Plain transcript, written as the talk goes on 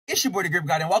It's your boy,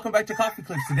 TheGripGod, and welcome back to Coffee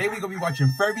Clips. Today, we're going to be watching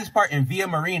FURBY's part in Via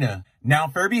Marina. Now,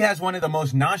 FURBY has one of the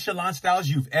most nonchalant styles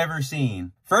you've ever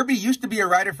seen. FURBY used to be a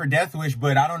writer for Death Wish,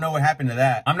 but I don't know what happened to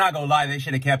that. I'm not going to lie, they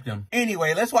should have kept him.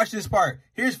 Anyway, let's watch this part.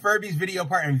 Here's FURBY's video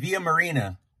part in Via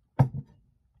Marina.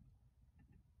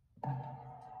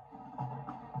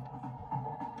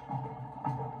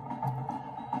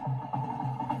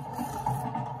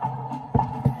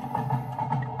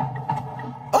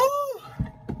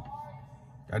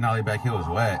 That nollie back heel is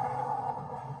wet.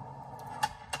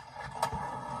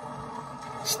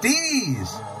 Steez!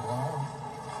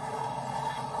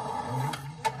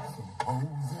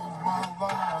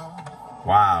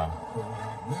 Wow.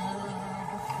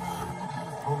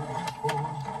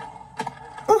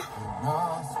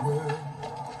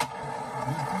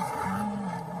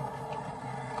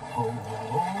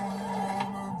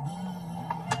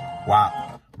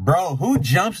 Wow. Bro, who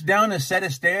jumps down a set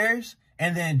of stairs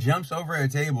and then jumps over a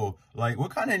table? Like, what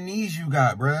kind of knees you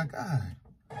got, bruh? God.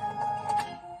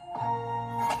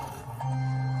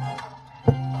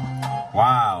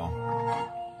 Wow.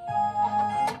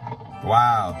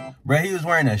 Wow. Bruh, he was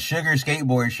wearing a Sugar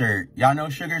skateboard shirt. Y'all know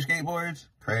Sugar skateboards?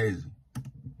 Crazy.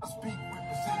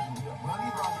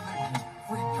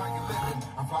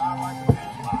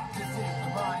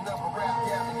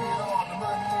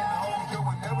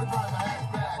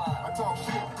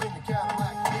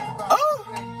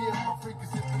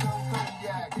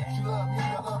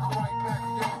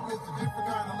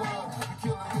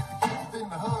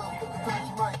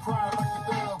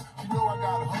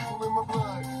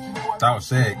 That was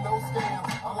sick.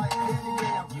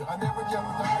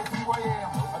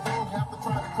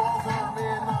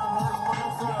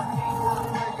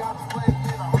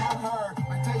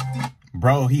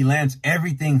 Bro, he lands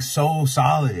everything so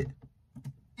solid.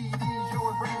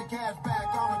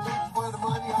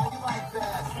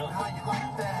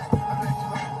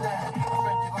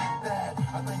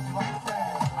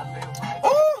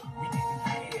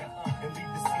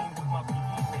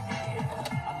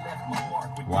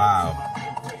 Wow.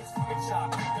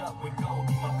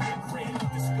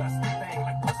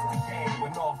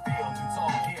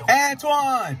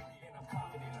 Antoine!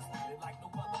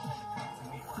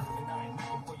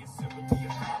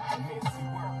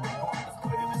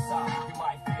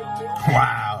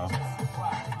 Wow.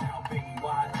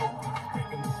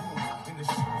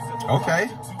 Okay.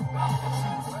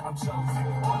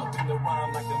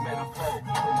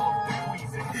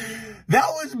 That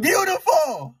was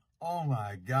beautiful! Oh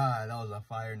my God, that was a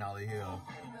fire nollie hill.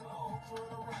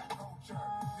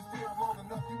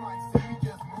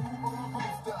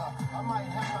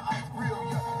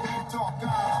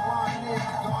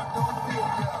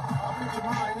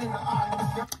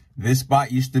 This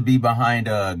spot used to be behind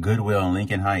Goodwill in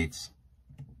Lincoln Heights.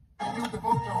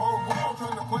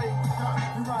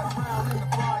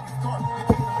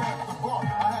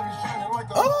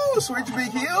 Oh, switch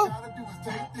big heel.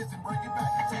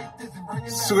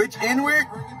 Switch inward.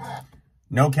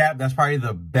 No cap, that's probably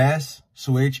the best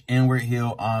switch inward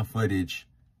heel on footage.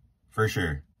 For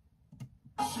sure.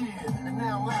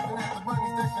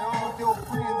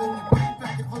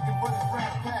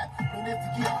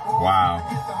 Wow.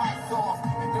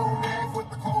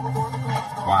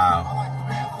 Wow.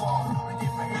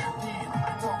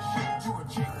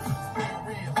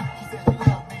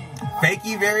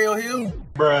 Fakey varial heel?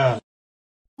 Bruh.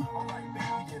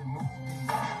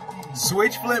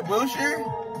 Switch flip Wilshire?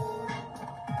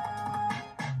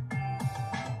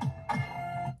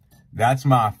 That's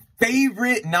my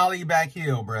favorite nollie back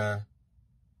heel, bruh.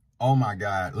 Oh my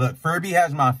God. Look, FURBY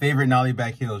has my favorite nollie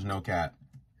back heels, no cap.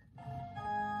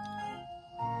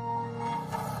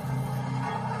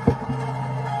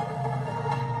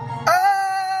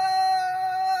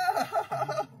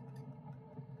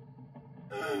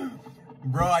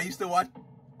 Bro, I used to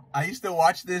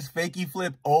watch this fakey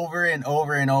flip over and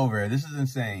over and over. This is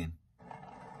insane.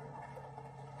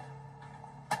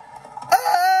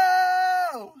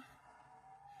 Oh!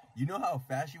 You know how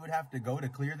fast you would have to go to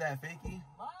clear that fakey?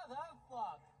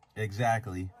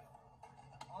 Exactly.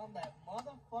 On that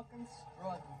motherfucking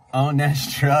struggle. On that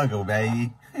struggle,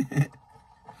 baby.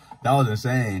 That was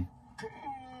insane.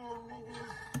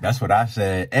 That's what I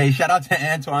said. Hey, shout out to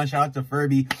Antoine. Shout out to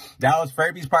FURBY. That was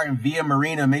FURBY's part in Via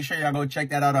Marina. Make sure y'all go check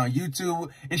that out on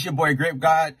YouTube. It's your boy,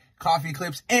 TheGripGod, Coffee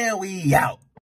Clips, and we out.